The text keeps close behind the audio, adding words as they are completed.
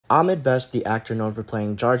Ahmed Best, the actor known for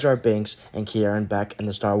playing Jar Binks and Kelleran Beq in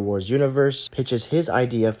the Star Wars universe, pitches his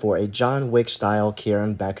idea for a Jonn Wick-style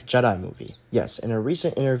Kelleran Beq Jedi movie. Yes, in a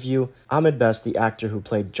recent interview, Ahmed Best, the actor who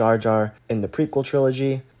played Jar Jar in the prequel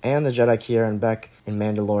trilogy and the Jedi Kelleran Beq in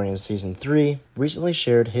Mandalorian Season 3, recently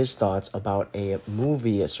shared his thoughts about a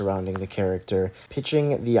movie surrounding the character,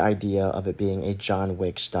 pitching the idea of it being a Jonn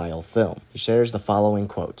Wick-style film. He shares the following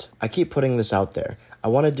quote, "I keep putting this out there. I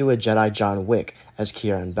want to do a Jedi Jonn Wick as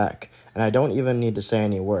Kelleran Beq, and I don't even need to say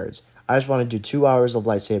any words. I just want to do 2 hours of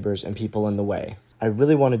lightsabers and people in the way. I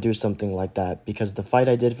really want to do something like that because the fight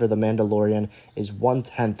I did for The Mandalorian is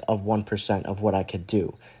 1/10 of 1% of what I could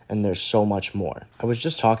do, and there's so much more." I was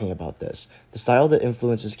just talking about this. The style that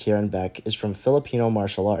influences Kelleran Beq is from Filipino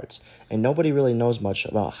martial arts, and nobody really knows much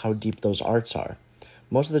about how deep those arts are.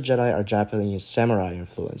 Most of the Jedi are Japanese samurai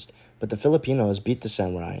influenced, but the Filipinos beat the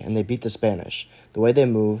samurai and they beat the Spanish. The way they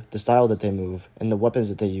move, the style that they move, and the weapons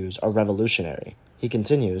that they use are revolutionary. He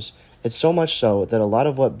continues, "It's so much so that a lot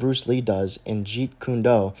of what Bruce Lee does in Jeet Kune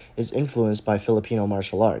Do is influenced by Filipino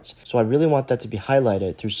martial arts, so I really want that to be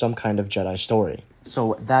highlighted through some kind of Jedi story."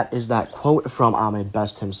 So that is that quote from Ahmed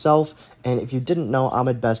Best himself, and if you didn't know,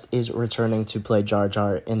 Ahmed Best is returning to play Jar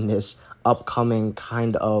Jar in this upcoming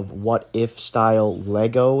kind of what-if style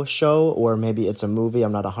Lego show, or maybe it's a movie,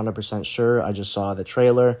 I'm not 100% sure, I just saw the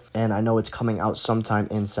trailer, and I know it's coming out sometime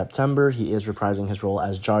in September. He is reprising his role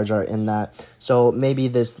as Jar Jar in that, so maybe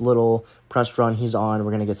this little press run he's on,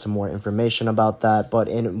 we're going to get some more information about that, but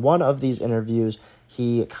in one of these interviews,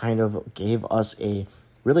 he kind of gave us a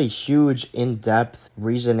really huge, in-depth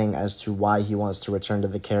reasoning as to why he wants to return to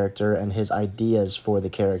the character and his ideas for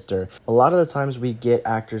the character. A lot of the times we get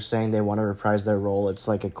actors saying they want to reprise their role. It's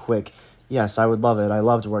like a quick, yes, I would love it. I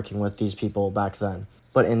loved working with these people back then.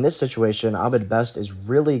 But in this situation, Ahmed Best is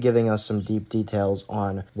really giving us some deep details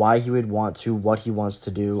on why he would want to, what he wants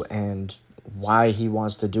to do, and why he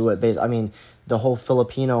wants to do it. I mean, the whole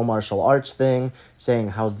Filipino martial arts thing, saying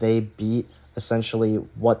how they beat essentially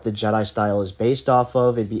what the Jedi style is based off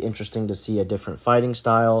of. It'd be interesting to see a different fighting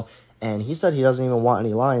style. And he said he doesn't even want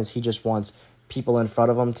any lines. He just wants people in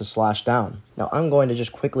front of him to slash down. Now, I'm going to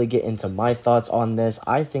just quickly get into my thoughts on this.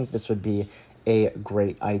 I think this would be a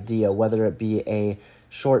great idea, whether it be a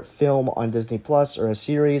short film on Disney Plus or a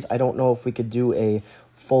series. I don't know if we could do a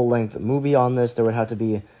full-length movie on this. There would have to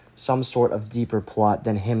be some sort of deeper plot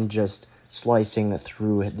than him just slicing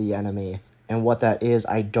through the enemy. And what that is,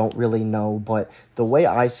 I don't really know, but the way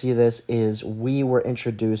I see this is we were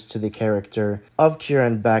introduced to the character of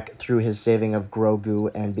Kelleran Beq through his saving of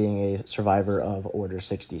Grogu and being a survivor of Order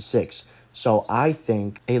 66. So I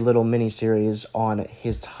think a little mini-series on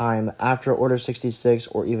his time after Order 66,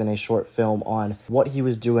 or even a short film on what he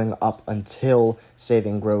was doing up until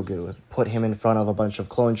saving Grogu. Put him in front of a bunch of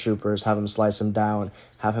clone troopers, have him slice him down,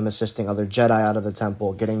 have him assisting other Jedi out of the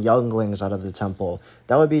temple, getting younglings out of the temple.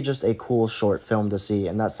 That would be just a cool short film to see,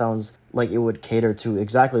 and that sounds like it would cater to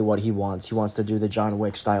exactly what he wants. He wants to do the Jonn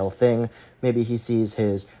Wick style thing. Maybe he sees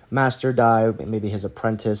his master die, maybe his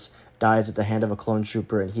apprentice dies at the hand of a clone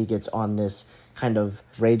trooper, and he gets on this kind of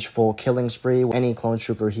rageful killing spree. Any clone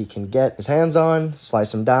trooper he can get his hands on,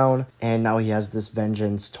 slice him down, and now he has this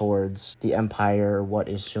vengeance towards the Empire, what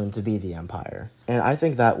is soon to be the Empire. And I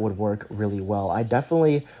think that would work really well. I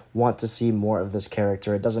definitely want to see more of this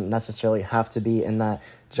character. It doesn't necessarily have to be in that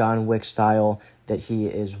Jonn Wick style that he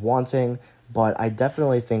is wanting, but I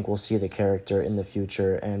definitely think we'll see the character in the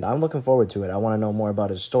future, and I'm looking forward to it. I want to know more about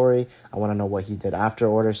his story. I want to know what he did after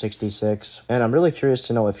Order 66, and I'm really curious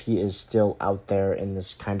to know if he is still out there in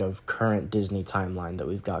this kind of current Disney timeline that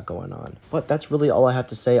we've got going on. But that's really all I have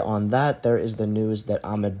to say on that. There is the news that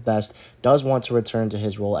Ahmed Best does want to return to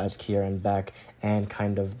his role as Kelleran Beq and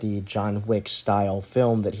kind of the Jonn Wick style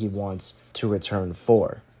film that he wants to return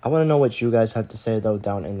for. I want to know what you guys have to say, though,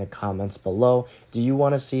 down in the comments below. Do you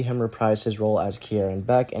want to see him reprise his role as Kelleran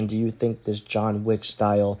Beq, and do you think this Jonn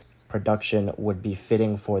Wick-style production would be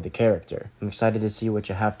fitting for the character? I'm excited to see what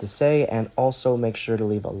you have to say, and also make sure to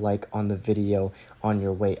leave a like on the video on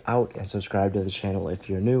your way out, and subscribe to the channel if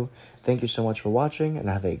you're new. Thank you so much for watching, and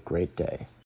have a great day.